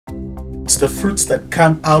the fruits that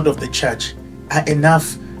come out of the church are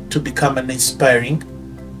enough to become an inspiring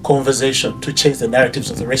conversation to change the narratives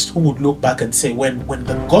of the rest, who would look back and say, when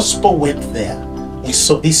the gospel went there, we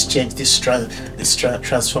saw this change, this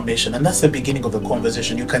transformation. And that's the beginning of the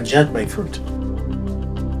conversation. You can judge by fruit.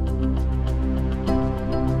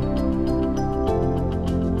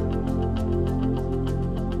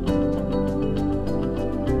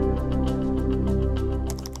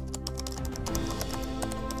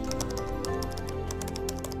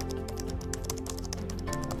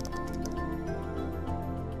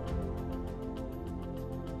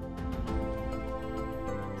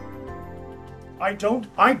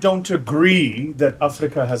 I don't agree that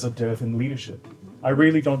Africa has a dearth in leadership. I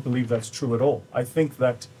really don't believe that's true at all. I think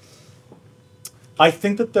that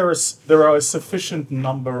there are a sufficient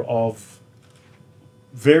number of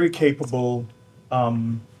very capable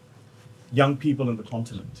young people in the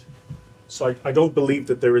continent. So I don't believe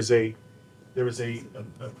that there is a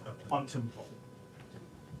quantum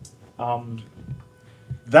problem.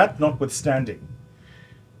 That notwithstanding,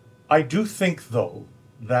 I do think though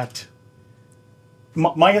that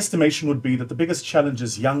my estimation would be that the biggest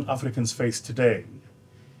challenges young Africans face today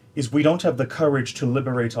is we don't have the courage to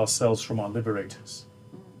liberate ourselves from our liberators.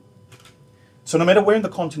 So no matter where in the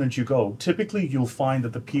continent you go, typically you'll find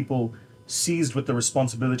that the people seized with the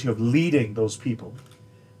responsibility of leading those people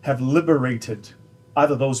have liberated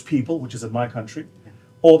either those people, which is in my country,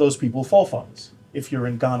 or those people forefathers, if you're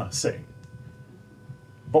in Ghana, say.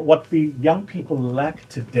 But what the young people lack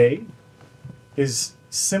today is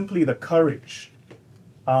simply the courage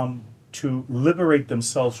to liberate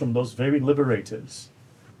themselves from those very liberators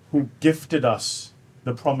who gifted us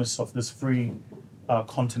the promise of this free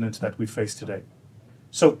continent that we face today.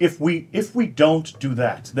 So if we don't do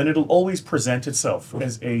that, then it'll always present itself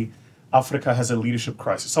as Africa has a leadership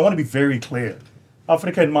crisis. So I want to be very clear.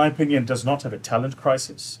 Africa, in my opinion, does not have a talent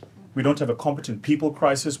crisis. We don't have a competent people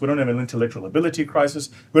crisis. We don't have an intellectual ability crisis.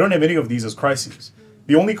 We don't have any of these as crises.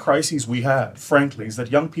 The only crises we have, frankly, is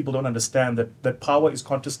that young people don't understand that power is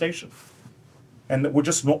contestation. And that we're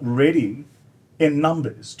just not ready in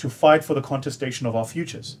numbers to fight for the contestation of our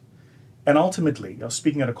futures. And ultimately, I was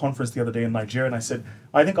speaking at a conference the other day in Nigeria, and I said,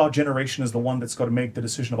 I think our generation is the one that's got to make the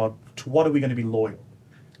decision about to what are we going to be loyal?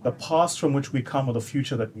 The past from which we come or the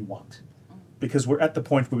future that we want. Because we're at the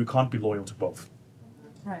point where we can't be loyal to both.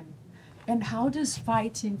 Right. And how does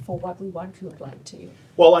fighting for what we want look like to you?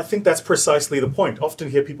 Well, I think that's precisely the point.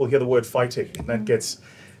 Often people hear the word fighting, and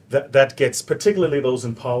that gets particularly those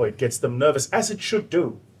in power, it gets them nervous, as it should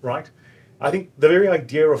do, right? I think the very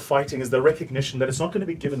idea of fighting is the recognition that it's not going to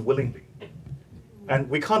be given willingly. And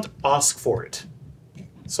we can't ask for it.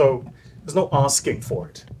 So there's no asking for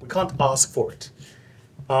it. We can't ask for it.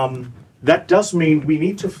 That does mean we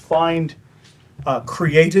need to find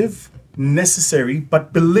creative, necessary,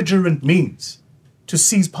 but belligerent means to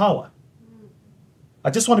seize power. I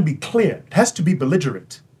just want to be clear. It has to be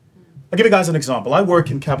belligerent. I'll give you guys an example. I work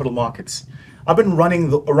in capital markets. I've been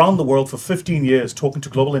running around the world for 15 years, talking to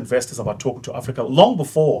global investors about talking to Africa, long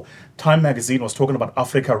before Time magazine was talking about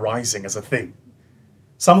Africa rising as a thing.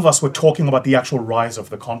 Some of us were talking about the actual rise of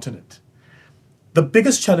the continent. The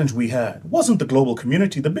biggest challenge we had wasn't the global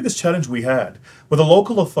community. The biggest challenge we had were the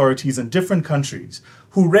local authorities in different countries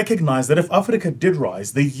who recognized that if Africa did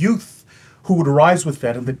rise, the youth who would rise with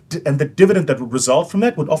that and the dividend that would result from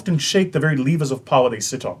that would often shake the very levers of power they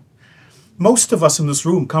sit on. Most of us in this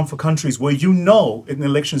room come from countries where you know in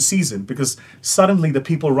election season because suddenly the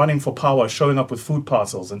people running for power are showing up with food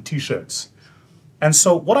parcels and t-shirts. And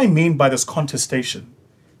so what I mean by this contestation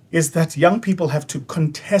is that young people have to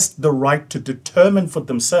contest the right to determine for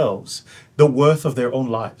themselves the worth of their own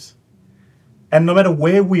lives. And no matter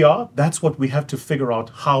where we are, that's what we have to figure out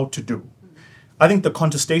how to do. I think the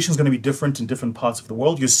contestation is going to be different in different parts of the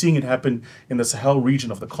world. You're seeing it happen in the Sahel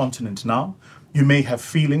region of the continent now. You may have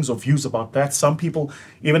feelings or views about that. Some people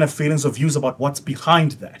even have feelings or views about what's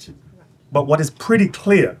behind that. But what is pretty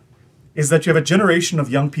clear is that you have a generation of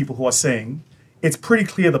young people who are saying, it's pretty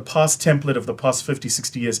clear the past template of the past 50,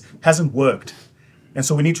 60 years hasn't worked. And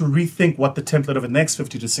so we need to rethink what the template of the next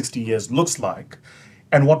 50 to 60 years looks like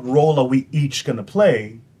and what role are we each going to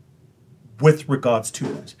play with regards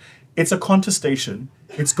to it. It's a contestation.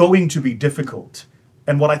 It's going to be difficult.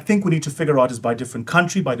 And what I think we need to figure out is by different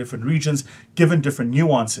country, by different regions, given different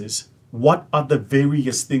nuances, what are the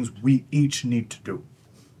various things we each need to do?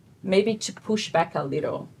 Maybe to push back a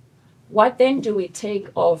little, what then do we take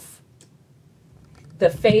of the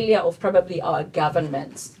failure of probably our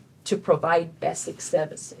governments to provide basic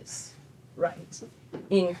services, right?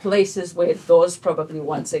 In places where those probably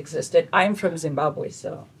once existed. I'm from Zimbabwe,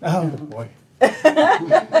 so. Oh, boy.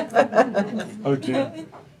 Oh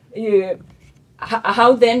dear.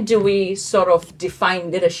 How then do we sort of define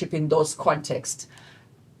leadership in those contexts?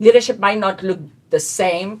 Leadership might not look the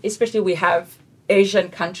same, especially we have Asian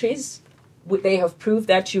countries. They have proved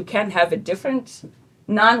that you can have a different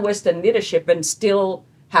non-Western leadership and still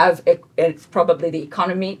have probably the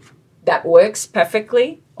economy that works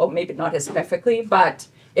perfectly, or maybe not as perfectly, but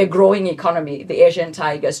a growing economy, the Asian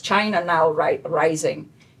tigers, China now rising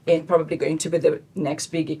and probably going to be the next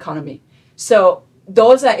big economy. So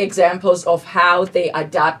those are examples of how they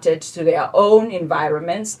adapted to their own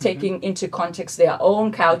environments, taking into context their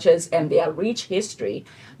own cultures and their rich history,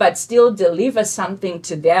 but still deliver something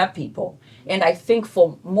to their people. And I think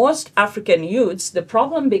for most African youths, the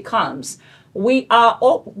problem becomes we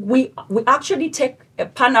actually take a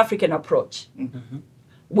Pan-African approach. Mm-hmm.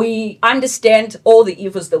 We understand all the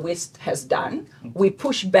evils the West has done. We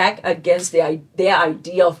push back against their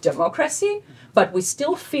idea of democracy, but we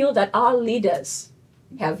still feel that our leaders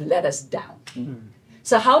have let us down. Mm-hmm.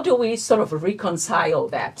 So how do we sort of reconcile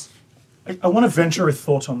that? I want to venture a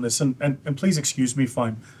thought on this, and please excuse me if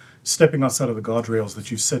I'm stepping outside of the guardrails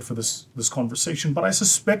that you set for this conversation, but I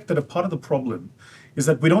suspect that a part of the problem is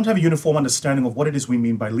that we don't have a uniform understanding of what it is we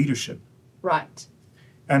mean by leadership. Right.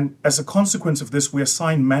 And as a consequence of this, we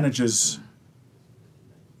assign managers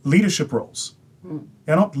leadership roles. Mm.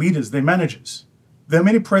 They're not leaders, they're managers. There are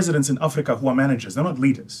many presidents in Africa who are managers, they're not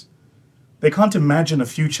leaders. They can't imagine a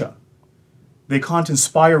future. They can't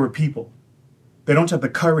inspire a people. They don't have the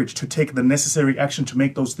courage to take the necessary action to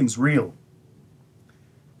make those things real.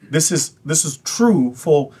 This is true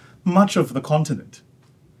for much of the continent.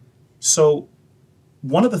 So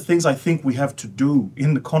one of the things I think we have to do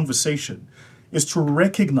in the conversation is to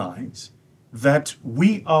recognize that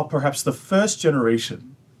we are perhaps the first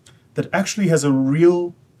generation that actually has a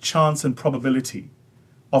real chance and probability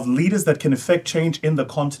of leaders that can effect change in the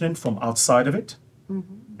continent from outside of it,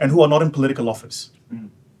 mm-hmm. and who are not in political office. Mm.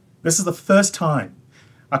 This is the first time,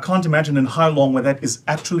 I can't imagine in how long, where that is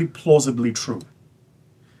actually plausibly true.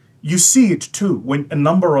 You see it too when a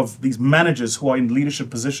number of these managers who are in leadership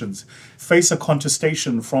positions face a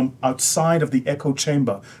contestation from outside of the echo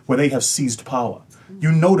chamber where they have seized power.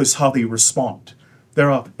 You notice how they respond. There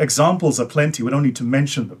are examples aplenty, we don't need to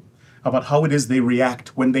mention them, about how it is they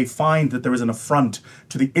react when they find that there is an affront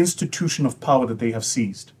to the institution of power that they have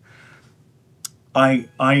seized. I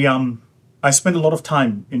spend a lot of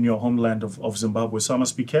time in your homeland of Zimbabwe, so I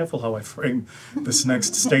must be careful how I frame this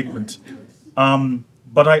next statement.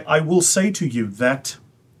 But I will say to you that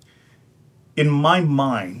in my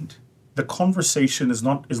mind, the conversation is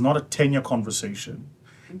not a tenure conversation.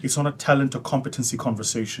 It's not a talent or competency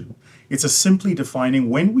conversation. It's a simply defining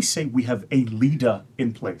when we say we have a leader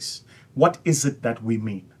in place, what is it that we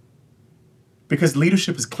mean? Because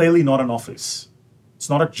leadership is clearly not an office. It's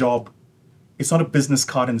not a job. It's not a business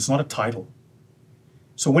card, and it's not a title.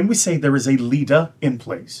 So when we say there is a leader in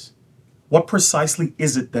place, what precisely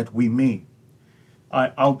is it that we mean?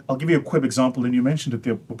 I'll give you a quick example, and you mentioned it,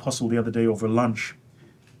 the Apostle, the other day over lunch.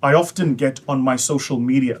 I often get on my social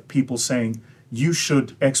media people saying, you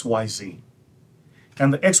should XYZ.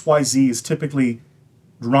 And the XYZ is typically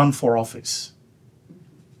run for office.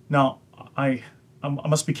 Now, I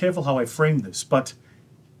must be careful how I frame this, but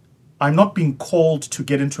I'm not being called to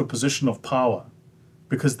get into a position of power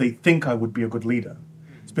because they think I would be a good leader.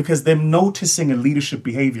 It's because they're noticing a leadership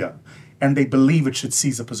behavior and they believe it should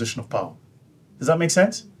seize a position of power. Does that make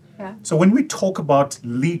sense? Yeah. So when we talk about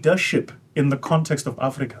leadership in the context of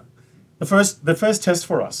Africa, the first test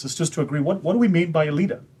for us is just to agree, what do we mean by a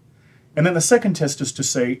leader? And then the second test is to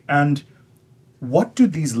say, and what do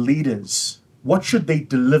these leaders, what should they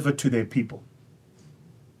deliver to their people?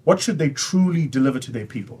 What should they truly deliver to their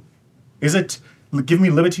people? Is it give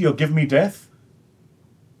me liberty or give me death?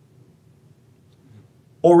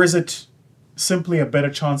 Or is it simply a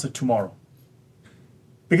better chance at tomorrow?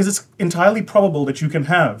 Because it's entirely probable that you can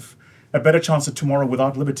have a better chance at tomorrow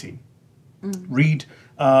without liberty. Mm-hmm. Read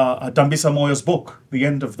Dambisa Moyo's book, The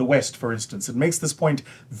End of the West, for instance. It makes this point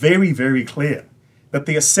very, very clear that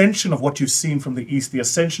the ascension of what you've seen from the East, the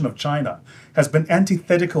ascension of China, has been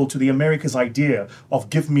antithetical to the America's idea of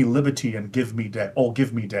give me liberty and give me death, or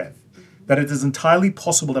give me death. That it is entirely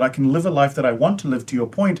possible that I can live a life that I want to live, to your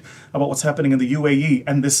point about what's happening in the UAE,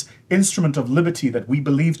 and this instrument of liberty that we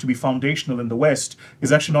believe to be foundational in the West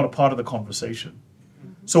is actually not a part of the conversation.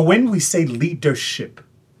 Mm-hmm. So when we say leadership,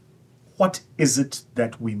 what is it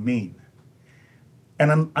that we mean?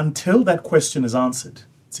 And until that question is answered,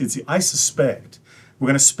 see, I suspect we're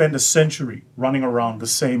going to spend a century running around the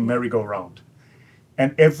same merry-go-round.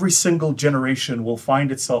 And every single generation will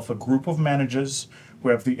find itself a group of managers who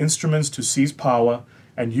have the instruments to seize power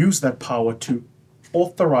and use that power to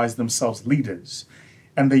authorize themselves leaders.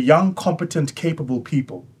 And the young, competent, capable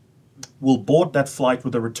people will board that flight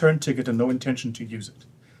with a return ticket and no intention to use it.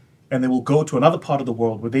 And they will go to another part of the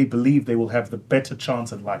world where they believe they will have the better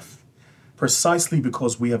chance at life, precisely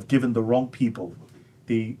because we have given the wrong people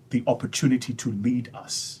the opportunity to lead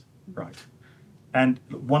us, right? And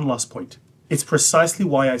one last point. It's precisely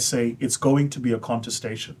why I say it's going to be a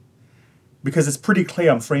contestation, because it's pretty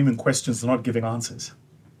clear I'm framing questions and not giving answers,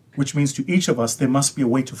 which means to each of us, there must be a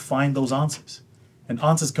way to find those answers. And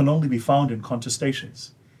answers can only be found in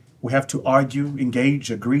contestations. We have to argue,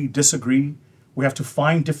 engage, agree, disagree. We have to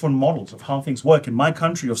find different models of how things work. In my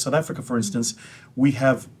country of South Africa, for instance, we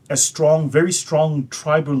have a strong, very strong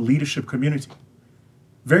tribal leadership community.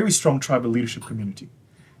 Very strong tribal leadership community.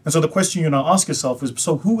 And so the question you now ask yourself is,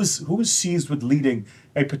 so who is seized with leading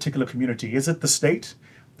a particular community? Is it the state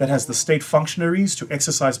that has the state functionaries to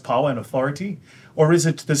exercise power and authority? Or is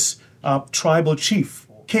it this tribal chief,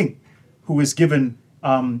 king, who is given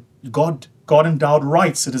God-endowed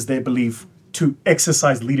rights, it is their belief, to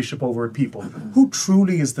exercise leadership over a people? Who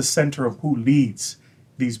truly is the center of who leads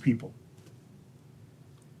these people?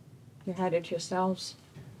 You had it yourselves.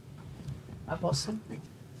 Apostle?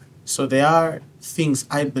 So there are things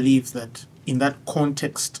I believe that in that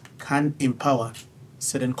context can empower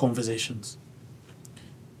certain conversations.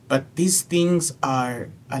 But these things are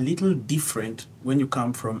a little different when you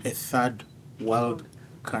come from a third world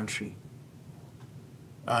country.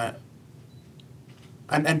 And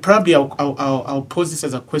probably I'll pose this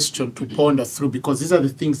as a question to ponder through, because these are the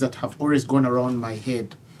things that have always gone around my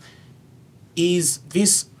head. Is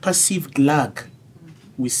this perceived lag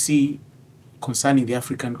we see concerning the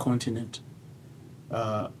African continent,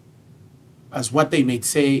 as what they may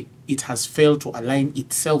say, it has failed to align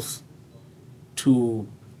itself to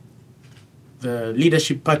the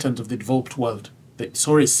leadership patterns of the developed world. It's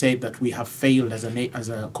always said that we have failed as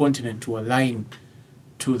a continent to align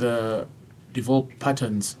to the developed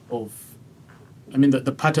patterns of,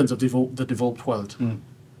 the patterns of the developed world.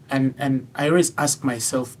 And I always ask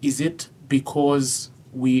myself, is it because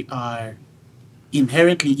we are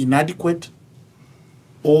inherently inadequate,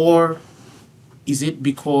 or is it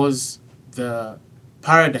because the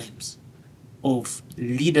paradigms of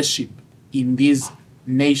leadership in these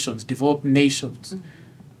nations, developed nations,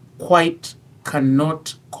 quite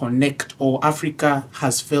cannot connect, or Africa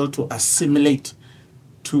has failed to assimilate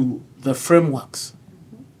to the frameworks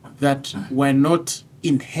that were not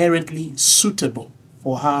inherently suitable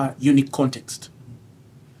for her unique context?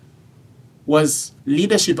 Was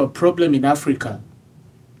leadership a problem in Africa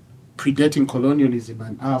predating colonialism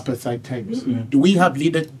and apartheid times? Did we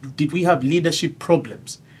have leadership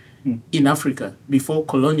problems in Africa before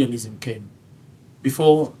colonialism came?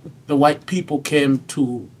 Before the white people came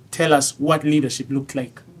to tell us what leadership looked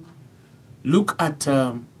like? Look at,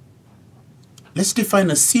 let's define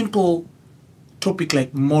a simple topic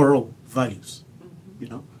like moral values.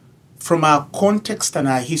 From our context and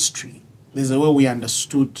our history, there's a way we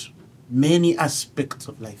understood many aspects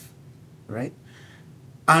of life, right?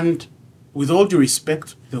 And with all due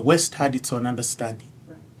respect, the West had its own understanding.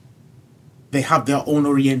 They have their own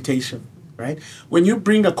orientation, right? When you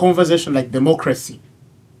bring a conversation like democracy,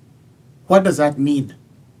 what does that mean?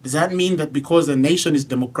 Does that mean that because a nation is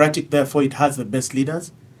democratic, therefore it has the best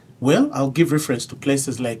leaders? Well, I'll give reference to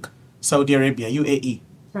places like Saudi Arabia, UAE.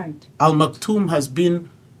 Right. Al Maktoum has been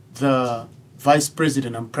the vice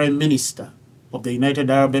president and prime minister of the United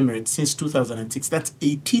Arab Emirates since 2006. That's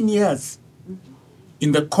 18 years.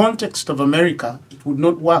 In the context of America, it would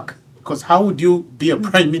not work, because how would you be a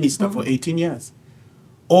prime minister for 18 years?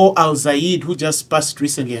 Or Al Zayed, who just passed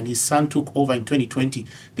recently and his son took over in 2020.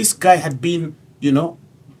 This guy had been,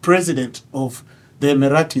 president of the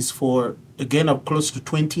Emiratis for, again, up close to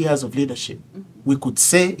 20 years of leadership. We could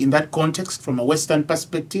say in that context, from a Western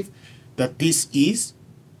perspective, that this is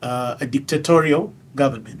a dictatorial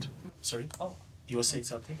government. Sorry? Oh. You were saying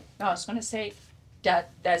something? No, I was going to say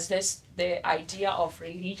that the idea of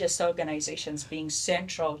religious organizations being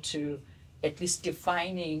central to at least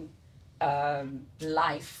defining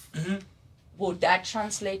life, would that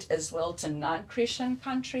translate as well to non-Christian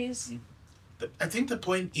countries? I think the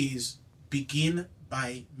point is, begin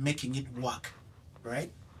by making it work,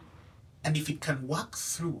 right? And if it can work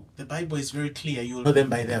through, the Bible is very clear, you'll know them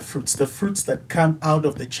by their fruits. The fruits that come out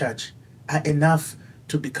of the church are enough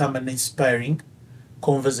to become an inspiring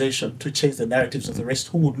conversation to change the narratives of the rest,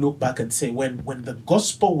 who would look back and say, when the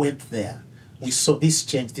gospel went there, we saw this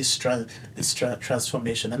change, this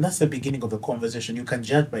transformation. And that's the beginning of the conversation. You can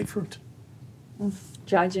judge by fruit.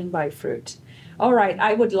 Judging by fruit. All right,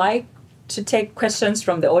 I would like to take questions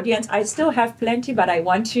from the audience. I still have plenty, but I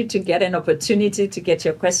want you to get an opportunity to get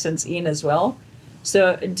your questions in as well.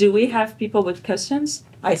 So do we have people with questions?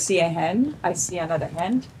 I see a hand. I see another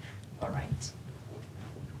hand. All right.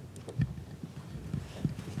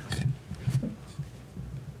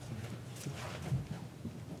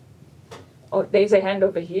 Oh, there's a hand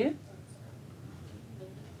over here.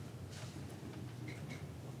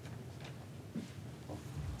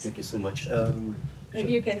 Thank you so much.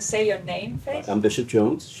 Maybe you can say your name first. I'm Bishop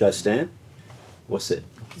Jones. Should I stand? What's it?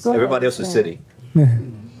 Everybody else is sitting.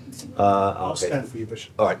 I'll Okay. stand for you,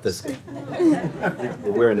 Bishop. All right, let's.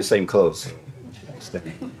 We're wearing the same clothes.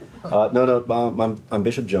 I'm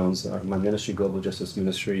Bishop Jones. My ministry, Global Justice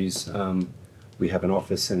Ministries. We have an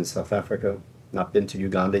office in South Africa. Not been to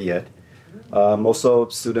Uganda yet. I'm also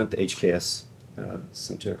a student at the HKS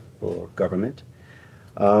Center for Government.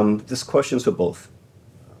 This question is for both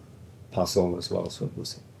Apostle as well as for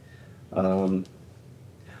Vusi.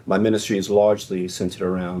 My ministry is largely centered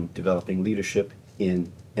around developing leadership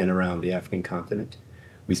in and around the African continent.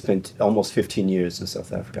 We spent almost 15 years in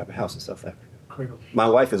South Africa. I have a house in South Africa. Incredible. My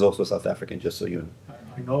wife is also South African, just so you know.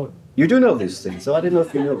 I know it. You do know these things, so I didn't know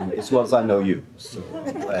if you knew them as well as I know you. So,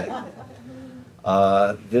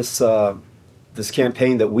 this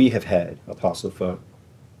campaign that we have had, Apostle, for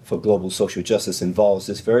global social justice involves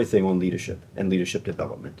this very thing on leadership and leadership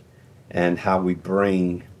development and how we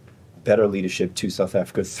bring better leadership to South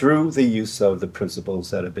Africa through the use of the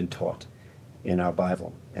principles that have been taught in our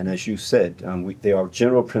Bible. And as you said, there are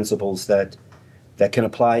general principles that can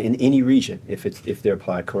apply in any region if they're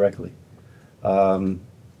applied correctly.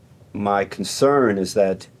 My concern is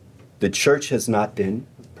that the church has not been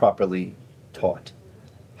properly taught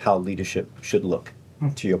how leadership should look,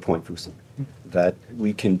 to your point, Vusi, that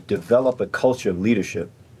we can develop a culture of leadership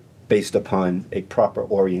based upon a proper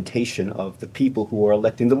orientation of the people who are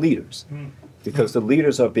electing the leaders. Because the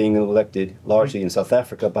leaders are being elected largely in South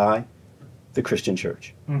Africa by the Christian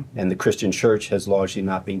church. And the Christian church has largely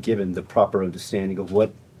not been given the proper understanding of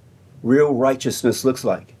what real righteousness looks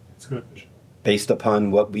like. It's good, Bishop. Based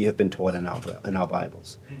upon what we have been taught in our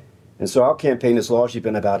Bibles. And so our campaign has largely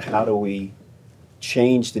been about how do we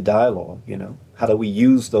change the dialogue, how do we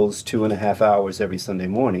use those 2.5 hours every Sunday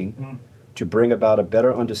morning to bring about a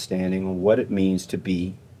better understanding of what it means to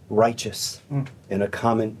be righteous in a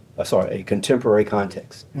contemporary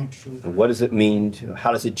context. And what does it mean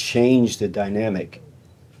how does it change the dynamic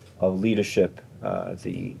of leadership,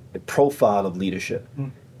 the profile of leadership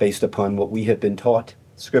based upon what we have been taught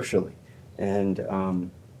scripturally?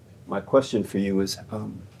 And my question for you is,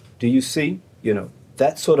 do you see,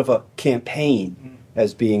 that sort of a campaign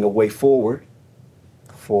as being a way forward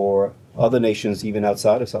for other nations, even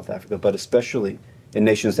outside of South Africa, but especially in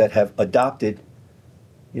nations that have adopted,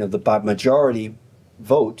 by majority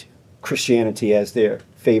vote, Christianity as their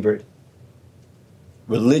favorite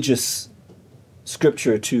religious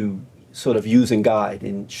scripture to sort of use and guide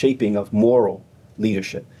in shaping of moral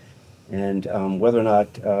leadership? And whether or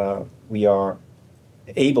not we are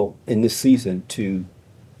able in this season to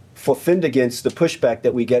fend against the pushback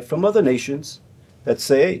that we get from other nations that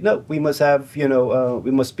say, no, we must have,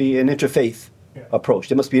 we must be an interfaith approach.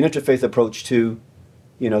 There must be an interfaith approach to,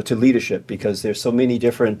 to leadership because there's so many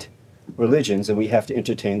different religions and we have to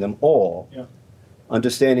entertain them all.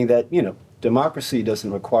 Understanding that, democracy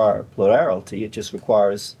doesn't require plurality, it just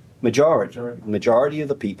requires majority. Majority of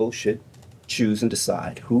the people should choose and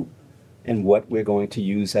decide who and what we're going to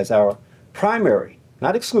use as our primary,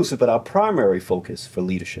 not exclusive, but our primary focus for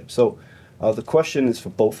leadership. So the question is for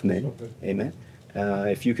both men. Amen.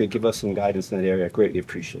 If you could give us some guidance in that area, I greatly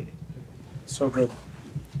appreciate it. So good.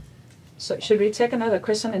 So should we take another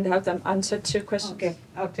question and have them answer 2 questions? Okay,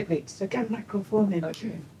 I'll take it. So get microphone in.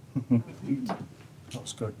 Okay. That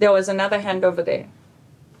was good. There was another hand over there.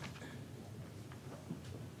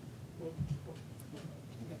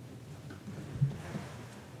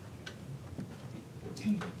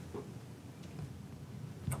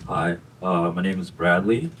 Hi, my name is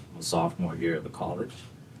Bradley. I'm a sophomore here at the college.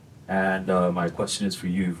 And my question is for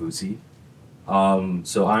you, Vusi.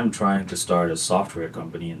 So I'm trying to start a software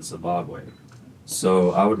company in Zimbabwe.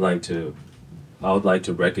 So I would like to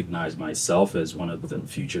recognize myself as one of the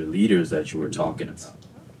future leaders that you were talking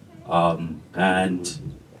about.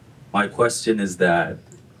 And my question is that,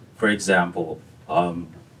 for example,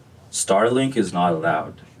 Starlink is not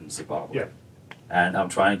allowed in Zimbabwe. Yeah. And I'm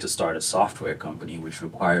trying to start a software company which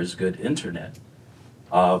requires good internet.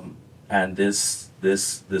 And this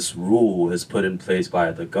rule is put in place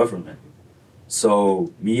by the government.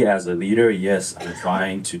 So me as a leader, yes, I'm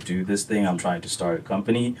trying to do this thing. I'm trying to start a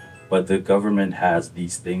company, but the government has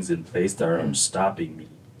these things in place that are stopping me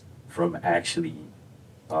from actually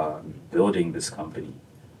building this company.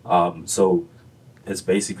 So it's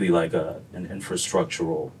basically like an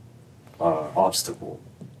infrastructural obstacle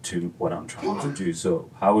to what I'm trying to do. So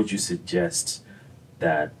how would you suggest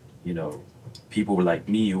that, you know, people like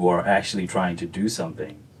me who are actually trying to do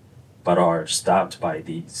something but are stopped by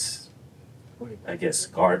these, I guess,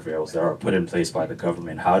 guardrails that are put in place by the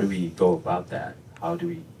government, how do we go about that? How do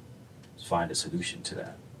we find a solution to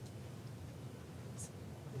that?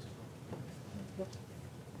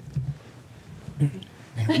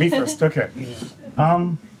 Me first, okay.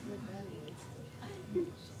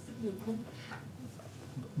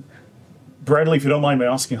 Bradley, if you don't mind me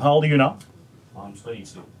asking, how old are you now? I'm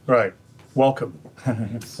 22. Right. Welcome.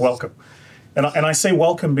 Welcome. And I say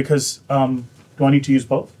welcome because, do I need to use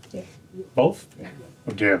both? Yeah. Both?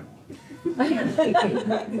 Oh dear.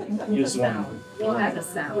 Use one. You'll have a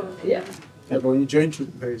sound. Yeah. Yeah, but when you join to,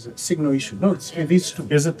 there is a signal issue. No, it's these two.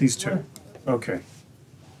 Is it these two? Okay.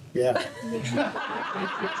 Yeah.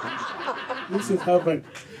 This is how bad.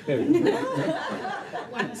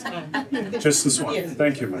 Just this one.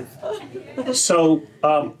 Thank you, man. So,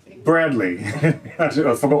 Bradley, I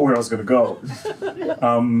forgot where I was going to go.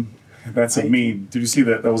 That's a meme. Did you see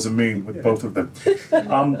that? That was a meme with both of them.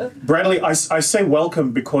 Bradley, I say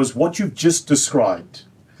welcome because what you've just described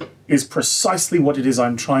is precisely what it is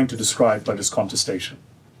I'm trying to describe by this contestation.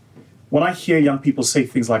 When I hear young people say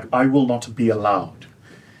things like, I will not be allowed,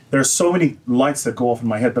 there are so many lights that go off in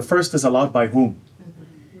my head. The first is allowed by whom?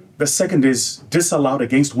 The second is disallowed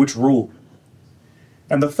against which rule?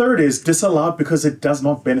 And the third is disallowed because it does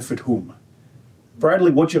not benefit whom?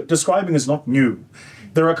 Bradley, what you're describing is not new.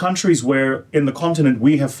 There are countries where in the continent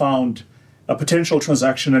we have found a potential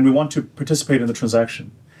transaction and we want to participate in the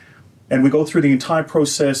transaction. And we go through the entire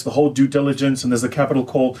process, the whole due diligence, and there's the capital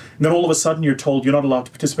call. And then all of a sudden you're told you're not allowed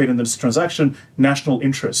to participate in this transaction, national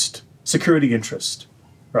interest, security interest,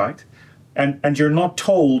 right? And you're not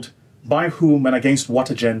told by whom and against what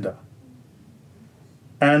agenda.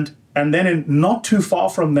 And then in not too far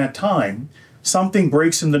from that time, something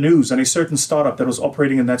breaks in the news and a certain startup that was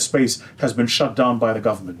operating in that space has been shut down by the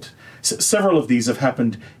government. Several of these have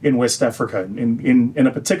happened in West Africa, in a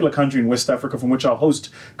particular country in West Africa from which our host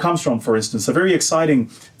comes from, for instance. A very exciting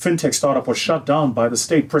fintech startup was shut down by the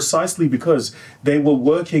state precisely because they were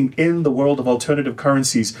working in the world of alternative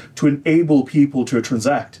currencies to enable people to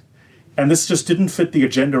transact. And this just didn't fit the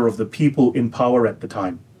agenda of the people in power at the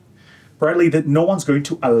time. Bradley, that no one's going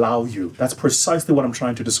to allow you. That's precisely what I'm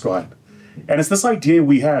trying to describe. And it's this idea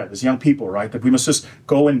we have as young people, right, that we must just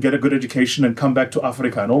go and get a good education and come back to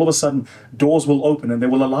Africa, and all of a sudden doors will open and they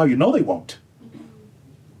will allow you. No, they won't.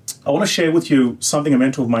 I want to share with you something a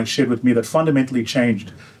mentor of mine shared with me that fundamentally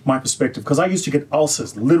changed my perspective, because I used to get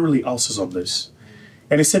ulcers, literally ulcers on this.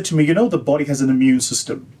 And he said to me, you know, the body has an immune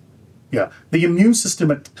system. Yeah, the immune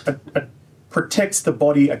system protects the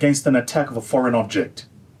body against an attack of a foreign object.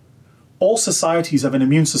 All societies have an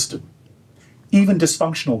immune system, even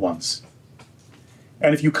dysfunctional ones.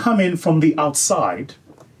 And if you come in from the outside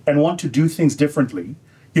and want to do things differently,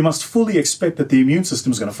 you must fully expect that the immune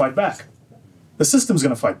system is going to fight back. The system's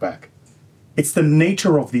going to fight back. It's the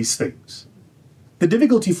nature of these things. The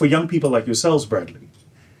difficulty for young people like yourselves, Bradley,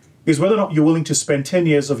 is whether or not you're willing to spend 10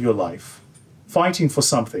 years of your life fighting for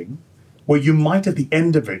something where you might at the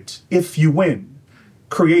end of it, if you win,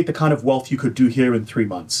 create the kind of wealth you could do here in 3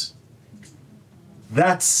 months.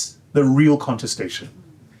 That's the real contestation.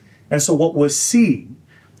 And so what we're seeing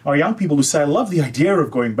are young people who say, I love the idea of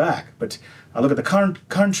going back, but I look at the current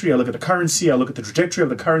country, I look at the currency, I look at the trajectory of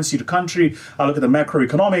the currency to country, I look at the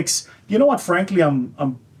macroeconomics. You know what, frankly,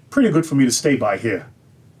 I'm pretty good for me to stay by here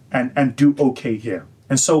and do okay here.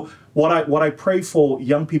 And so what I pray for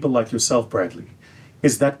young people like yourself, Bradley,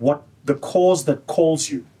 is that what the cause that calls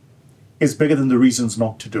you is bigger than the reasons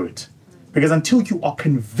not to do it. Because until you are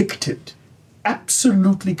convicted,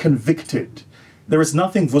 absolutely convicted, there is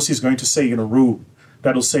nothing Vusi is going to say in a room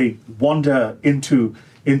that'll say, wander into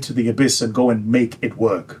the abyss and go and make it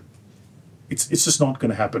work. It's just not going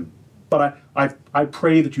to happen. But I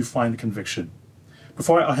pray that you find the conviction.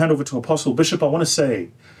 Before I hand over to Apostle Bishop, I want to say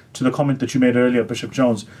to the comment that you made earlier, Bishop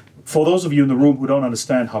Jones, for those of you in the room who don't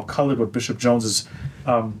understand how colored what Bishop Jones's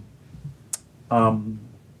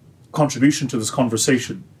contribution to this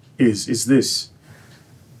conversation is this.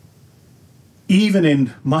 Even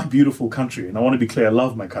in my beautiful country, and I want to be clear, I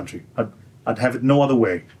love my country. I'd have it no other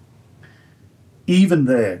way. Even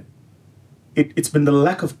there, it's been the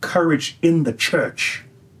lack of courage in the church,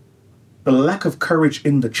 the lack of courage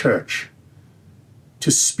in the church to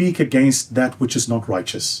speak against that which is not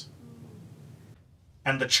righteous.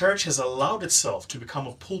 And the church has allowed itself to become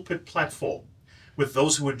a pulpit platform with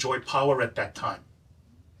those who enjoy power at that time.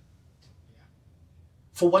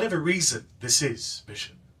 For whatever reason this is,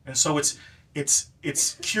 Bishop. And so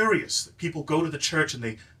it's curious that people go to the church and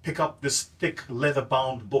they pick up this thick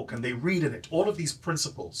leather-bound book and they read in it all of these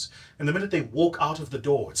principles. And the minute they walk out of the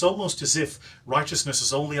door, it's almost as if righteousness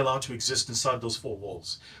is only allowed to exist inside those four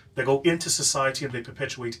walls. They go into society and they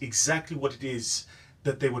perpetuate exactly what it is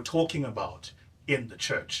that they were talking about in the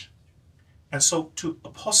church. And so to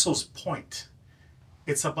Apostle's point,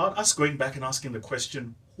 it's about us going back and asking the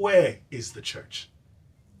question, where is the church?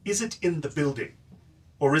 Is it in the building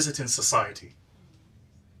or is it in society?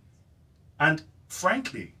 And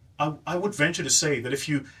frankly, I would venture to say that if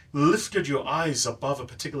you lifted your eyes above a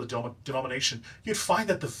particular denomination, you'd find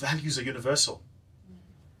that the values are universal.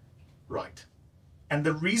 Right. And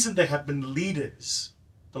the reason there have been leaders,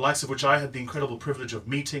 the likes of which I had the incredible privilege of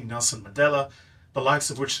meeting, Nelson Mandela, the likes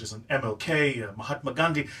of which is an MLK, Mahatma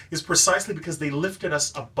Gandhi, is precisely because they lifted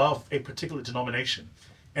us above a particular denomination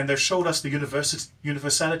and they showed us the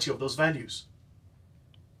universality of those values.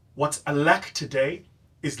 What's a lack today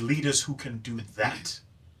is leaders who can do that.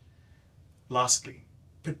 Lastly,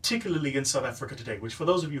 particularly in South Africa today, which for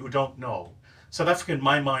those of you who don't know, South Africa in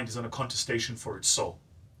my mind is in a contestation for its soul.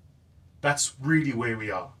 That's really where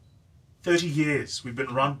we are. 30 years we've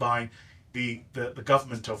been run by the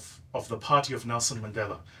government of the party of Nelson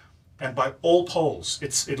Mandela. And by all polls,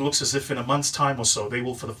 it looks as if in a month's time or so, they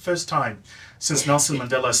will, for the first time since Nelson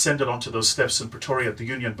Mandela ascended onto those steps in Pretoria at the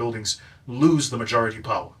Union buildings, lose the majority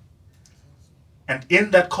power. And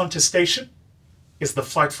in that contestation is the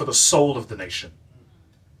fight for the soul of the nation.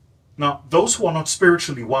 Now, those who are not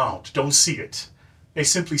spiritually wound don't see it. They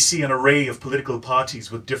simply see an array of political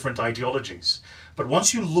parties with different ideologies. But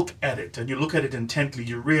once you look at it, and you look at it intently,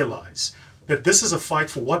 you realize that this is a fight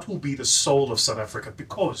for what will be the soul of South Africa,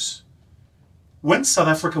 because when South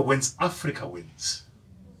Africa wins, Africa wins.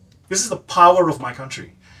 This is the power of my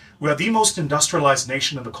country. We are the most industrialized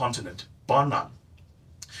nation in the continent, bar none.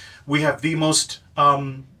 We have the most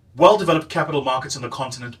well-developed capital markets in the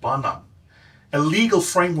continent, bar none. A legal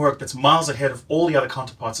framework that's miles ahead of all the other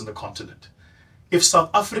counterparts in the continent. If South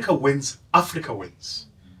Africa wins, Africa wins.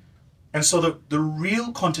 And so the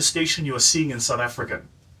real contestation you are seeing in South Africa,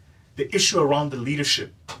 the issue around the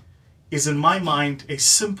leadership, is in my mind a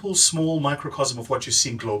simple, small microcosm of what you're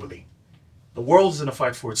seeing globally. The world is in a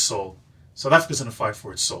fight for its soul. South Africa is in a fight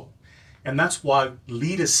for its soul. And that's why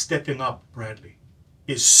leaders stepping up, Bradley,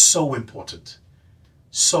 is so important.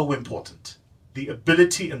 So important. The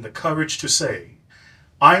ability and the courage to say,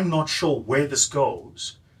 I'm not sure where this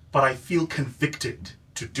goes, but I feel convicted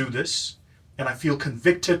to do this, and I feel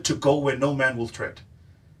convicted to go where no man will tread.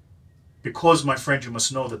 Because, my friend, you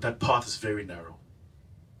must know that that path is very narrow.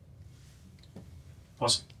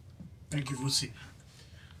 Awesome. Thank you, Vusi.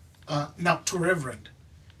 Now, to Reverend,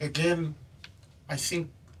 again, I think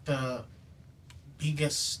the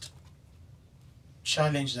biggest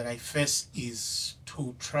challenge that I face is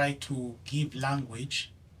to try to give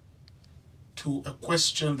language to a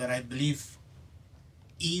question that I believe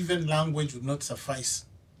even language would not suffice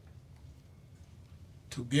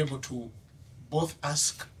to be able to both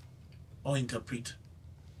ask or interpret.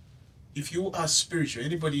 If you are spiritual,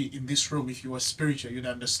 anybody in this room, if you are spiritual, you'd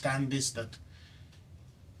understand this, that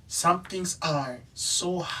some things are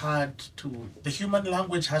so hard to, the human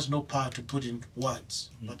language has no power to put in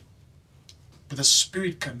words, but the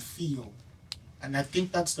spirit can feel. And I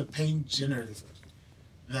think that's the pain generally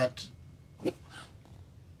that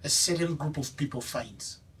a certain group of people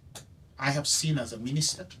finds. I have seen as a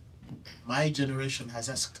minister, my generation has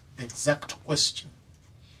asked the exact question.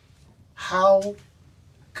 How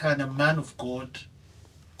can a man of God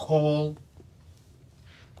call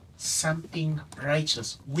something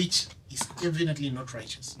righteous, which is definitely not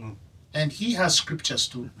righteous? And he has scriptures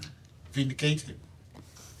to vindicate him.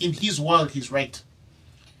 In his world, he's right.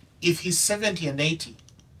 If he's 70 and 80,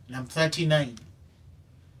 and I'm 39,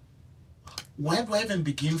 where do I even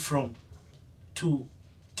begin from to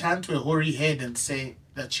turn to a hoary head and say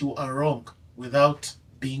that you are wrong without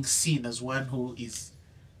being seen as one who is,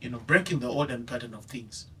 breaking the order and pattern of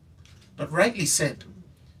things? But rightly said,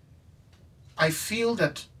 I feel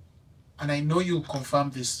that, and I know you'll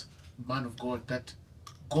confirm this, man of God, that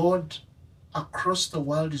God across the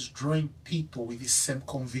world is drawing people with the same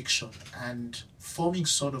conviction and forming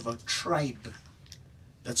sort of a tribe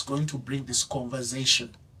that's going to bring this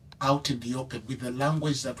conversation out in the open with the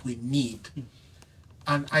language that we need.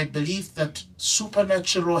 And I believe that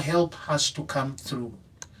supernatural help has to come through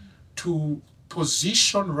to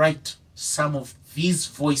position right some of these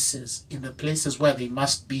voices in the places where they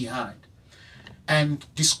must be heard. and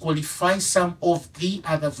disqualify some of the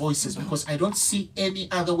other voices, because I don't see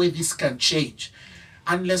any other way this can change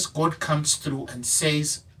unless God comes through and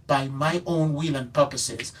says, by my own will and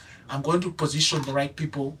purposes, I'm going to position the right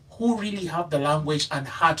people who really have the language and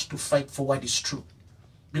heart to fight for what is true.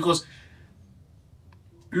 Because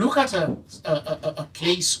look at a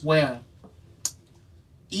place where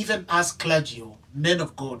even as clergy or men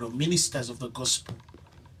of God or ministers of the gospel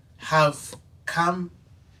have come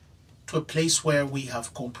to a place where we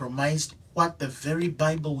have compromised what the very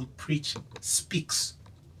Bible we preach speaks,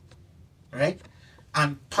 right?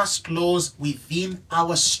 And passed laws within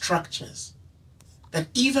our structures that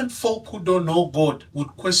even folk who don't know God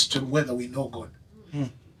would question whether we know God.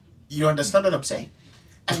 You understand what I'm saying?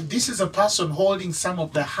 And this is a person holding some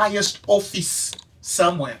of the highest office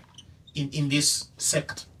somewhere in this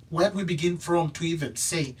sect. Where do we begin from to even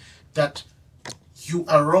say that you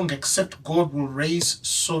are wrong, except God will raise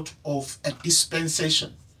sort of a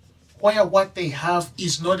dispensation where what they have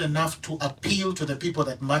is not enough to appeal to the people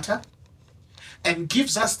that matter, and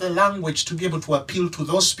gives us the language to be able to appeal to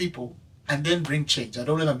those people and then bring change. I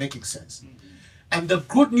don't know if I'm making sense. And the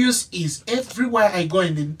good news is everywhere I go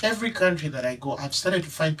and in every country that I go, I've started to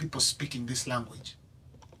find people speaking this language.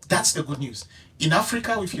 That's the good news. In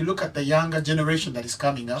Africa, if you look at the younger generation that is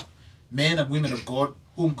coming up, men and women of God,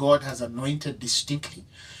 whom God has anointed distinctly,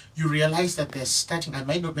 you realize that they're starting, I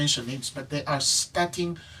might not mention names, but they are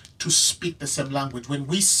starting to speak the same language. When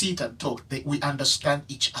we sit and talk, we understand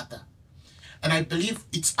each other. And I believe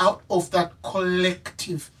it's out of that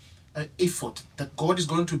collective effort that God is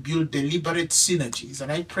going to build deliberate synergies.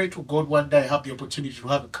 And I pray to God one day I have the opportunity to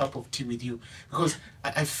have a cup of tea with you, because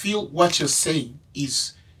I feel what you're saying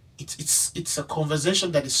is it's a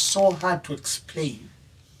conversation that is so hard to explain,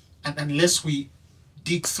 and unless we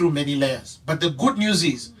dig through many layers. But the good news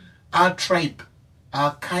is our tribe,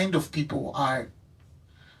 our kind of people are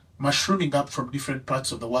mushrooming up from different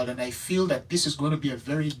parts of the world, and I feel that this is going to be a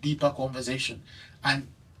very deeper conversation. And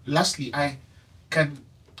lastly, I can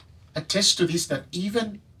attest to this, that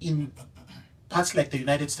even in parts like the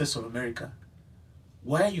United States of America,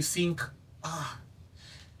 where you think,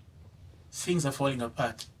 things are falling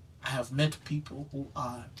apart, I have met people who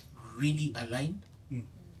are really aligned,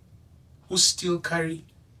 who still carry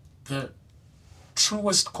the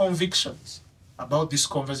truest convictions about this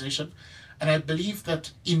conversation. And I believe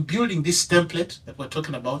that in building this template that we're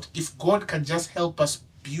talking about, if God can just help us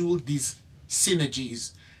build these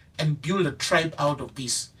synergies and build a tribe out of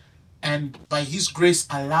this, and by His grace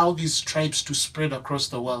allow these tribes to spread across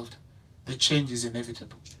the world, the change is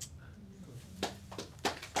inevitable.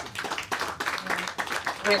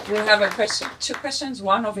 We have a question, two questions,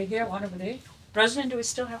 one over here, one over there. Rosalind, do we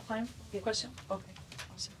still have time for your question? Okay.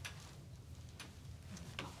 Awesome.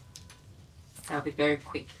 I'll be very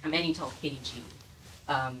quick. I'm Anita KG.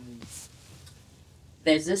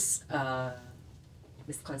 There's this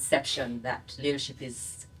misconception that leadership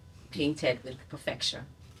is painted with perfection.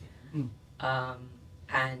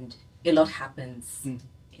 And a lot happens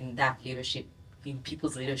in that leadership, in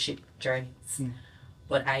people's leadership journeys.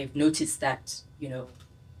 But I've noticed that,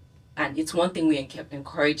 and it's one thing we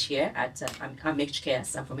encourage here at I'm from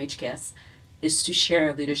HKS, is to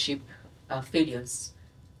share leadership failures.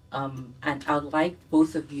 And I would like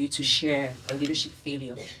both of you to share a leadership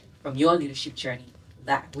failure from your leadership journey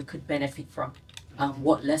that we could benefit from.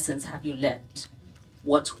 What lessons have you learned?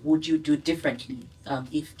 What would you do differently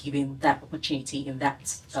if given that opportunity in that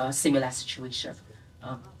similar situation?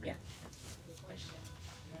 Yeah.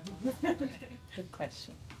 Good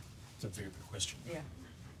question. It's a very good question. Yeah.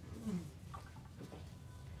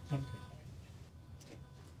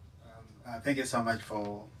 Thank you so much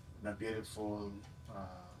for the beautiful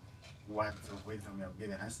words of wisdom you have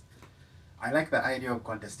given us. I like the idea of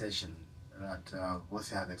contestation that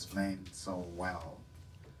Vusi has explained so well.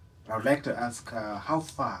 I would like to ask how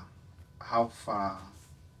far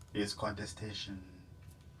is contestation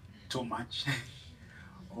too much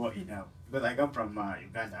or enough? Because I come from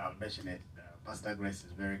Uganda, I'll mention it. Pastor Grace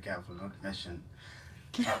is very careful not to mention.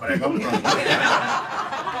 But I come from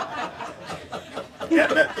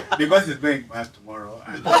because he's going back tomorrow.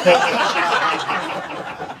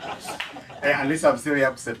 And at least I'm still here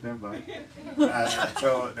up September.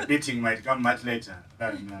 So the meeting might come much later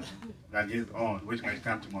than his own, which might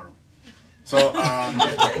come tomorrow. So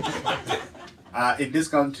in this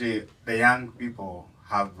country, the young people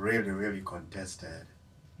have really contested.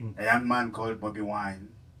 A young man called Bobby Wine,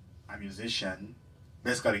 a musician,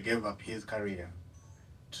 basically gave up his career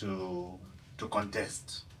to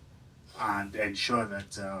contest and ensure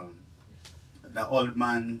that the old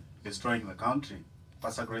man destroying the country.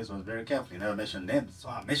 Pastor Grace was very careful. He never mentioned names, so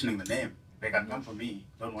I'm mentioning the name. they can come for me,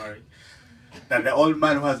 don't worry, that the old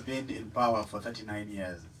man who has been in power for 39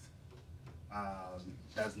 years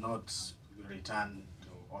does not return to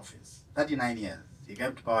office. 39 years. He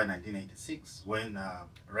came to power in 1986 when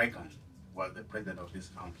Reagan was the president of this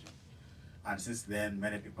country. And since then,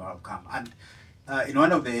 many people have come. And in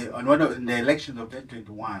the elections of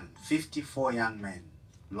 2021, 54 young men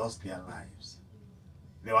lost their lives.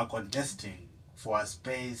 They were contesting for a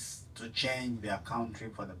space to change their country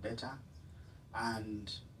for the better,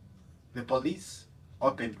 and the police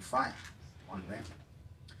opened fire on them.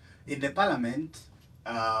 In the parliament,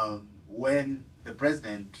 when the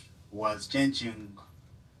president was changing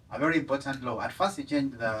a very important law, at first he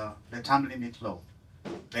changed the term limit law.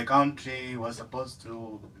 The country was supposed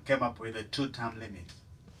to come up with a 2-term limit.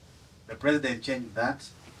 The president changed that,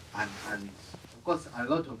 and of course a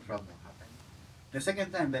lot of trouble happened. The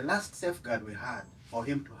second time, the last safeguard we had for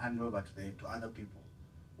him to hand over to other people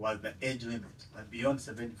was the age limit. That beyond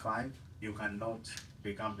 75, you cannot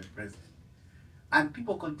become the president. And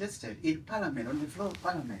people contested in parliament, on the floor of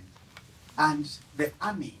parliament. And the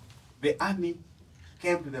army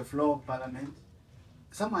came to the floor of parliament.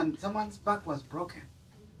 Someone's back was broken.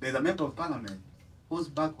 There's a member of parliament whose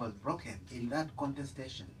back was broken in that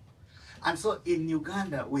contestation. And so in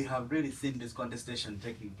Uganda, we have really seen this contestation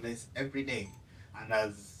taking place every day. And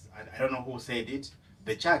as, I don't know who said it,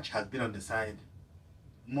 the church has been on the side,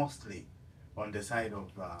 mostly on the side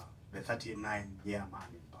of the 39-year man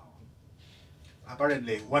in power.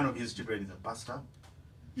 Apparently, one of his children is a pastor,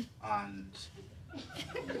 and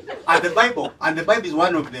the Bible is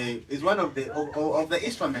one of the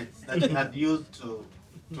instruments that he had used to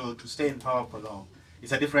stay in power for long.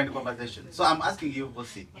 It's a different conversation. So I'm asking you,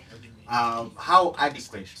 Vusi, how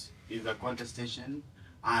adequate is the contestation,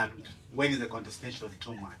 and when is the contestation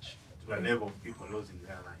too much to the level of people losing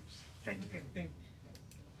their lives? Thank you.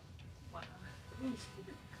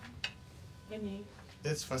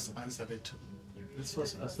 Let's first answer that too. Let's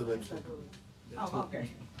first answer that too. Oh, okay.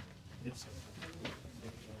 Yes.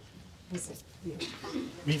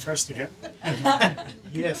 Me first again?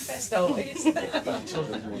 Yes. Best always.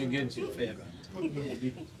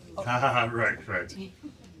 Right.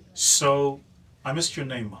 So, I missed your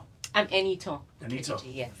name, Mom. I'm Anito. Anito.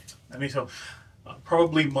 Yes. Anito,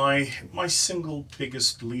 probably my single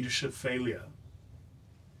biggest leadership failure.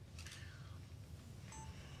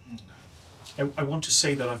 I want to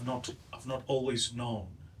say that I've not always known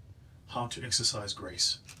how to exercise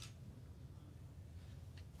grace.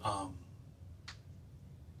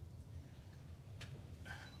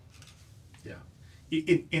 In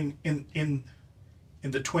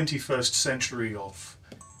the 21st century of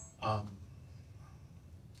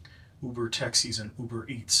Uber taxis and Uber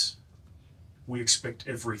Eats, we expect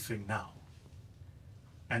everything now.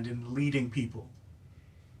 And in leading people,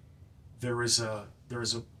 there is a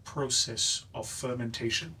process of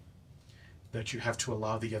fermentation that you have to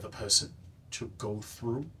allow the other person to go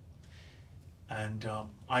through. And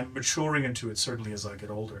I'm maturing into it certainly as I get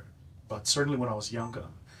older, but certainly when I was younger,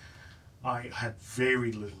 I had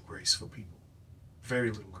very little grace for people.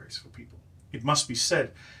 Very little grace for people. It must be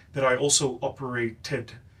said that I also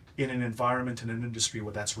operated in an environment and an industry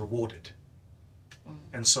where that's rewarded.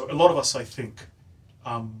 And so a lot of us, I think,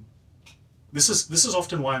 this is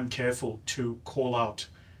often why I'm careful to call out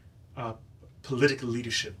political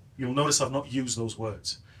leadership. You'll notice I've not used those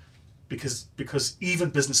words because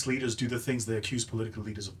even business leaders do the things they accuse political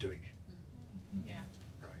leaders of doing. Yeah.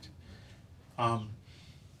 Right.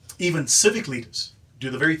 Even civic leaders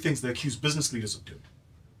do the very things they accuse business leaders of doing.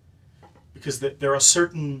 Because there are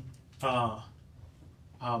certain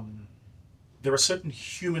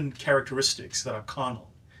human characteristics that are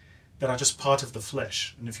carnal, that are just part of the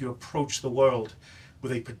flesh. And if you approach the world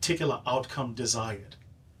with a particular outcome desired,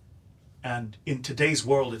 and in today's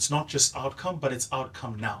world, it's not just outcome, but it's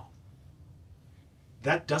outcome now.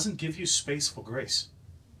 That doesn't give you space for grace.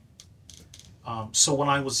 So when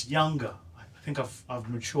I was younger, I think I've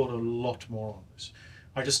matured a lot more on this.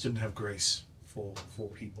 I just didn't have grace for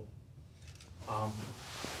people. I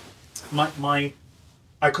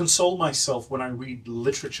console myself when I read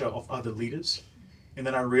literature of other leaders, and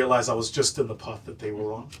then I realize I was just in the path that they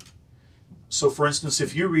were on. So for instance,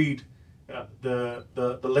 if you read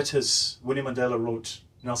the letters Winnie Mandela wrote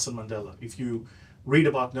Nelson Mandela, if you read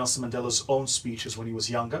about Nelson Mandela's own speeches when he was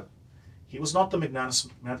younger, he was not the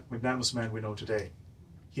magnanimous man we know today.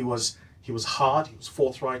 He was hard, he was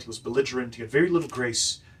forthright, he was belligerent, he had very little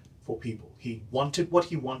grace for people. He wanted what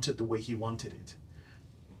he wanted the way he wanted it.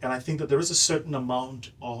 And I think that there is a certain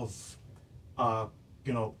amount of,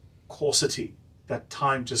 coarsity that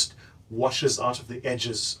time just washes out of the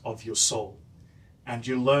edges of your soul. and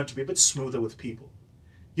you learn to be a bit smoother with people.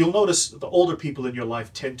 You'll notice the older people in your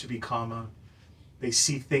life tend to be calmer. They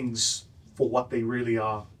see things for what they really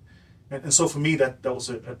are. And so for me, that was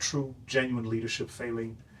a true, genuine leadership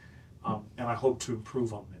failing. And I hope to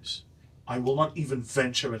improve on this. I will not even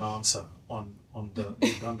venture an answer on the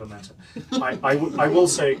Uganda matter. I will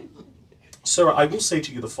say, Sarah, I will say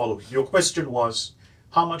to you the following. Your question was,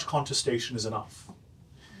 how much contestation is enough?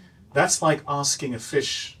 That's like asking a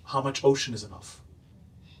fish how much ocean is enough.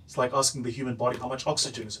 It's like asking the human body how much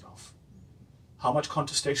oxygen is enough. How much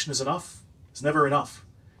contestation is enough? It's never enough.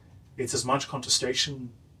 It's as much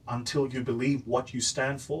contestation until you believe what you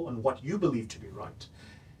stand for and what you believe to be right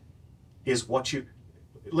is what you...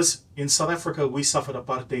 Listen, in South Africa, we suffered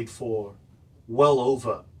apartheid for well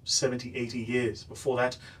over 70, 80 years. Before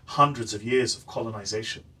that, hundreds of years of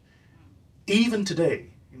colonization. Even today,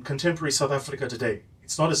 in contemporary South Africa today,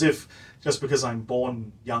 it's not as if just because I'm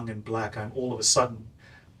born young and black, I'm all of a sudden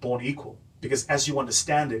born equal. Because as you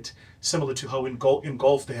understand it, similar to how in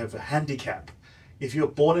golf they have a handicap, if you're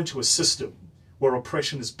born into a system where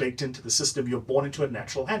oppression is baked into the system, you're born into a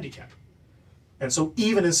natural handicap. And so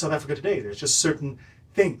even in South Africa today, there's just certain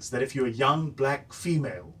things that if you're a young black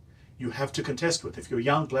female, you have to contest with. If you're a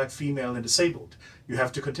young black female and disabled, you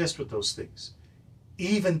have to contest with those things.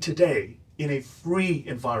 Even today, in a free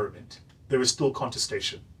environment, there is still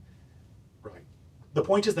contestation. Right. The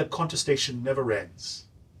point is that contestation never ends.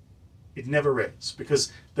 It never ends,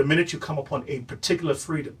 because the minute you come upon a particular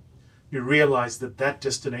freedom, you realize that that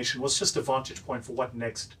destination was just a vantage point for what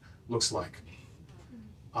next looks like.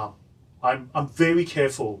 I'm very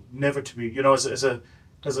careful never to be, you know, as a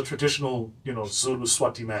traditional, you know, Zulu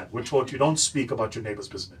Swati man, we're taught you don't speak about your neighbor's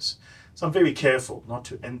business. So I'm very careful not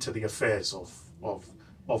to enter the affairs of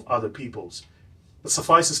other people's. But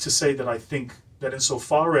suffices to say that I think that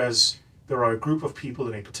insofar as there are a group of people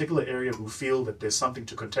in a particular area who feel that there's something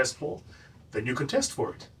to contest for, then you contest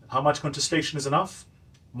for it. How much contestation is enough?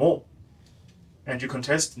 More. And you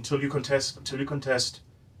contest until you contest, until you contest,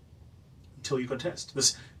 until you contest.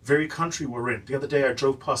 This very country we're in. The other day I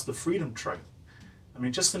drove past the Freedom Trail. I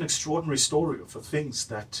mean, just an extraordinary story of the things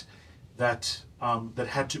that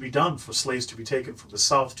had to be done for slaves to be taken from the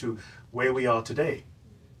South to where we are today.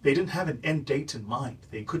 They didn't have an end date in mind.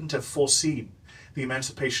 They couldn't have foreseen the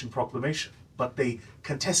Emancipation Proclamation, but they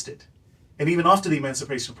contested. And even after the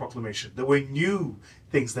Emancipation Proclamation, there were new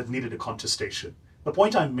things that needed a contestation. The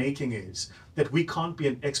point I'm making is that we can't be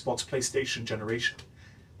an Xbox, PlayStation generation.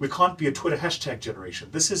 We can't be a Twitter hashtag generation.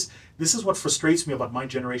 This is what frustrates me about my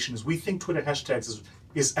generation, is we think Twitter hashtags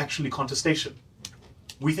is actually contestation.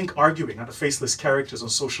 We think arguing under faceless characters on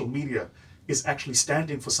social media is actually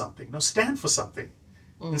standing for something. No, stand for something.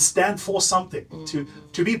 And stand for something.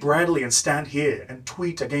 To be Bradley and stand here and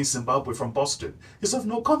tweet against Zimbabwe from Boston is of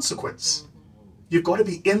no consequence. You've got to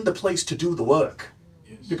be in the place to do the work.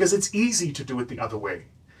 Because it's easy to do it the other way.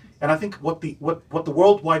 And I think what the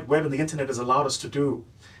World Wide Web and the internet has allowed us to do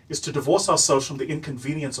is to divorce ourselves from the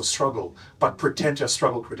inconvenience of struggle, but pretend to have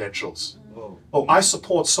struggle credentials. Oh, I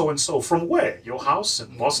support so-and-so. From where? Your house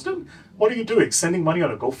in Boston? What are you doing? Sending money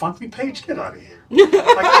on a GoFundMe page? Get out of here.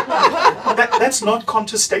 That's not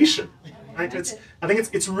contestation. Right? I think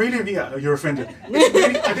it's really, yeah, you're offended.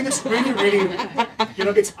 I think it's really, you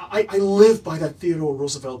know, I live by that Theodore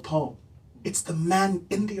Roosevelt poem. It's the man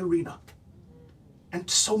in the arena. And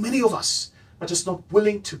so many of us are just not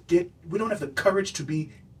willing to we don't have the courage to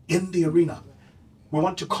be in the arena. We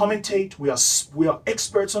want to commentate, we are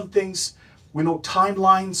experts on things, we know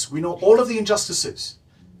timelines, we know all of the injustices.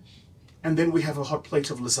 And then we have a hot plate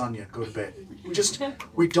of lasagna and go to bed.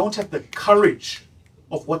 We don't have the courage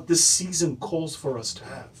of what this season calls for us to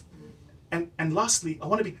have. And lastly, I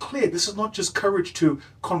want to be clear, this is not just courage to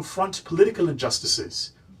confront political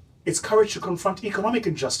injustices. It's courage to confront economic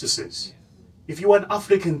injustices. If you are an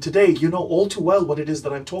African today, you know all too well what it is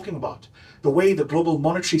that I'm talking about. The way the global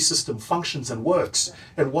monetary system functions and works,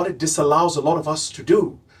 and what it disallows a lot of us to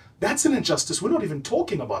do. That's an injustice. We're not even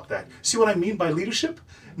talking about that. See what I mean by leadership?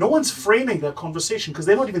 No one's framing that conversation because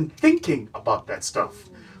they're not even thinking about that stuff.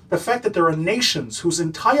 The fact that there are nations whose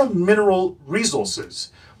entire mineral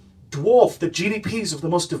resources dwarf the GDPs of the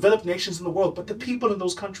most developed nations in the world, but the people in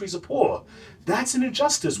those countries are poor. That's an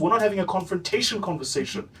injustice. We're not having a confrontation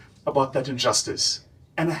conversation about that injustice.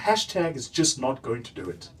 And a hashtag is just not going to do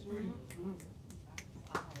it.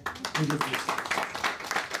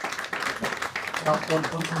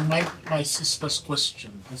 On my sister's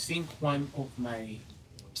question, I think one of my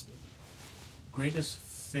greatest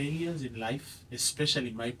failures in life, especially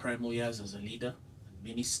in my primary years as a leader and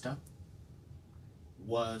minister,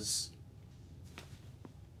 was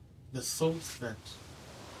the thought that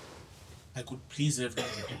I could please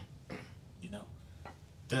everybody. You know,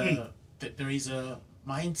 there is a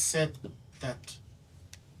mindset that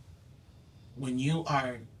when you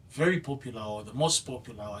are very popular or the most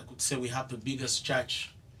popular, I could say we have the biggest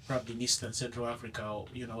church probably in Eastern Central Africa, or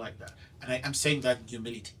like that. And I'm saying that in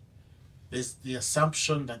humility. There's the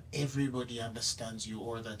assumption that everybody understands you,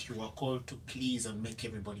 or that you are called to please and make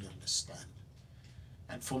everybody understand.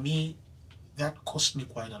 And for me, that cost me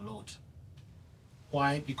quite a lot.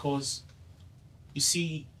 Why? Because you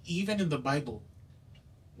see, even in the Bible,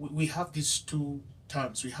 we have these two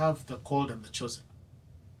terms. We have the called and the chosen.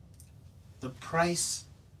 The price,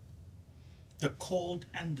 The called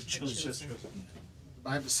and the chosen. the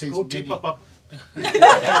Bible says Go many, deep up.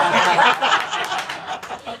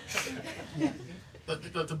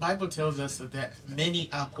 the Bible tells us that many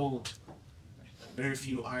are called, very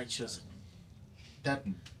few are chosen. That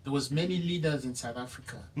there was many leaders in South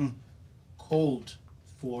Africa called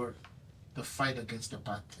for the fight against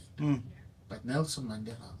apartheid. But Nelson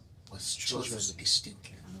Mandela was chosen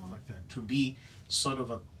distinctly to be sort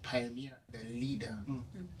of a pioneer, a leader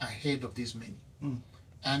ahead of these many.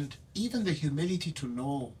 And even the humility to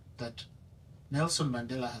know that Nelson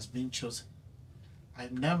Mandela has been chosen.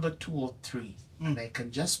 I'm number 2 or 3, and I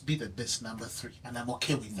can just be the best number 3, and I'm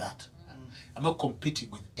okay with that. I'm not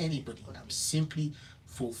competing with anybody. I'm simply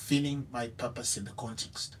fulfilling my purpose in the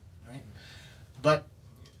context, right? But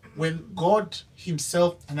when God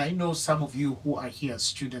Himself, and I know some of you who are here,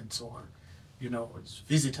 students or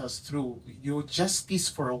visitors through, you're just this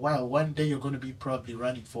for a while. One day you're going to be probably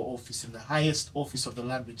running for office in the highest office of the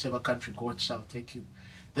land, whichever country God shall take you.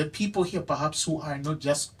 The people here perhaps who are not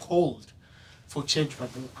just called for change,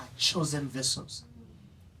 but they are chosen vessels.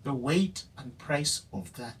 The weight and price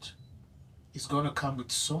of that is going to come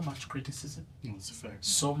with so much criticism, That's a fact.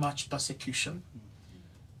 so much persecution.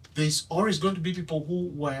 There's always going to be people who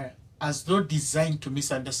were as though designed to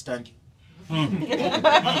misunderstand you. Or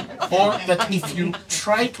that if you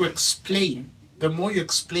try to explain, the more you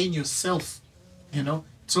explain yourself,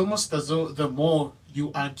 it's almost as though the more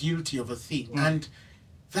you are guilty of a thing. And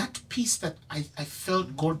that piece that I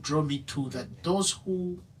felt God drew me to, that those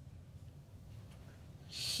who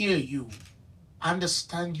hear you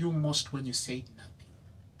understand you most when you say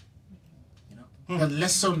nothing. The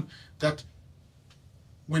lesson that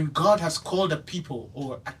when God has called a people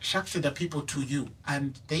or attracted a people to you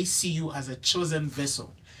and they see you as a chosen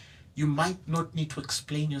vessel, you might not need to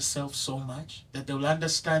explain yourself so much, that they will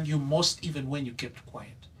understand you most even when you kept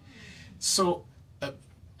quiet. So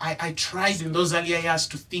I tried in those earlier years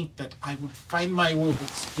to think that I would find my way of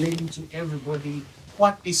explaining to everybody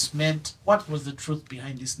what this meant, what was the truth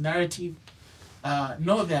behind this narrative.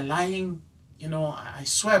 No, they're lying. I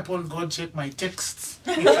swear upon God, check my texts.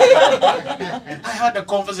 I had a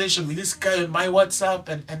conversation with this guy on my WhatsApp,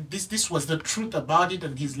 and this was the truth about it,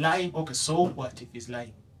 and he's lying. Okay, so what if he's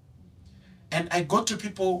lying? And I got to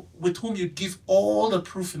people with whom you'd give all the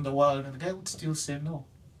proof in the world, and the guy would still say, no,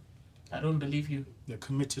 I don't believe you. They're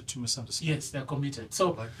committed to misunderstanding. Yes, they're committed.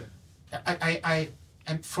 So Like that.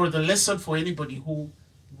 and for the lesson for anybody who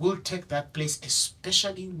will take that place,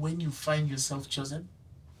 especially when you find yourself chosen,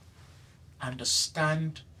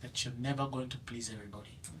 understand that you're never going to please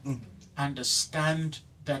everybody. Understand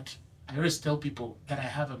that I always tell people that I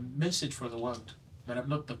have a message for the world, but I'm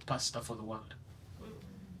not the pastor for the world.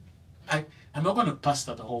 I'm not going to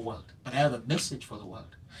pastor the whole world, but I have a message for the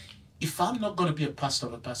world. If I'm not going to be a pastor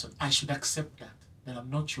of a person, I should accept that I'm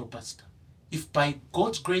not your pastor. If by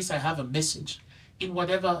God's grace I have a message in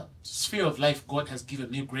whatever sphere of life God has given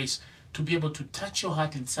me grace to be able to touch your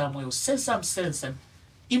heart in some way or say some sense and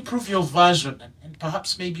improve your version, and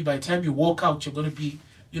perhaps maybe by the time you walk out you're going to be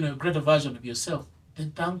a greater version of yourself,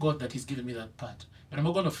 then thank God that He's given me that part. But I'm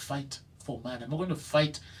not going to fight for man. I'm not going to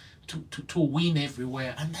fight to win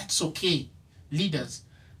everywhere, and that's okay. Leaders,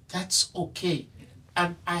 that's okay.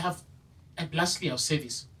 And lastly, I'll say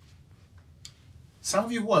this. Some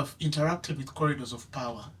of you who have interacted with corridors of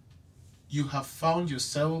power, you have found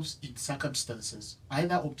yourselves in circumstances,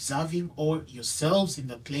 either observing or yourselves in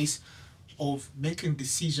the place of making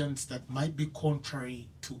decisions that might be contrary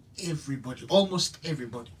to everybody, almost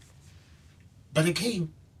everybody. But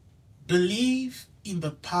again, believe in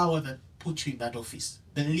the power that put you in that office.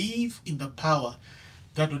 Believe in the power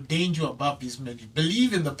that ordained you above these men.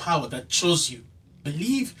 Believe in the power that chose you.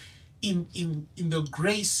 Believe in the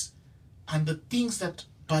grace and the things that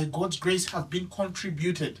by God's grace have been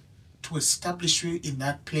contributed to establish you in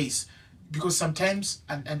that place. Because sometimes,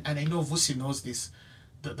 and I know Vusi knows this,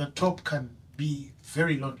 the top can be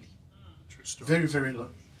very lonely. Very, very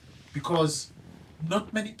lonely. Because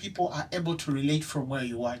not many people are able to relate from where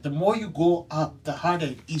you are. The more you go up, the harder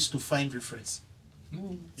it is to find reference.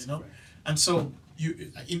 You know? And so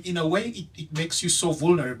you, in a way, it makes you so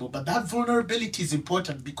vulnerable. But that vulnerability is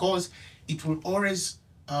important because it will always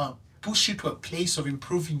push you to a place of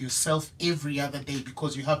improving yourself every other day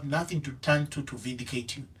because you have nothing to turn to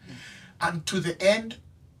vindicate you. And to the end,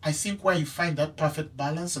 I think where you find that perfect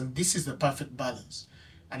balance, and this is the perfect balance,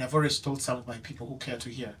 and I've always told some of my people who care to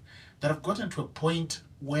hear, that I've gotten to a point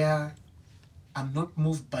where I'm not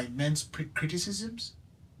moved by men's criticisms,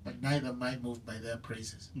 but neither am I moved by their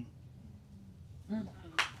praises.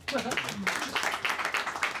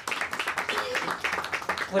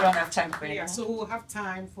 We don't have time for it. Yeah, so we'll have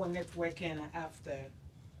time for networking after.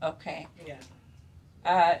 Okay.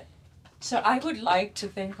 Yeah. So I would like to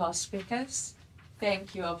thank our speakers.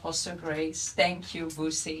 Thank you, Apostle Grace. Thank you,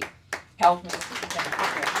 Vusi. Help me.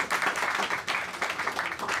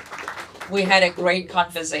 We had a great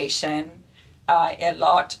conversation, a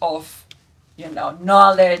lot of,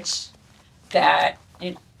 knowledge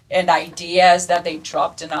and ideas that they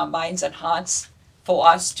dropped in our minds and hearts for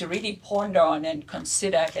us to really ponder on and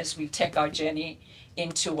consider as we take our journey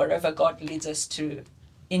into wherever God leads us to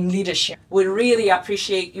in leadership. We really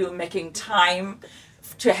appreciate you making time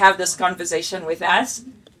to have this conversation with us.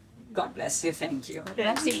 God bless you. Thank you.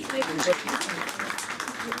 Bless you.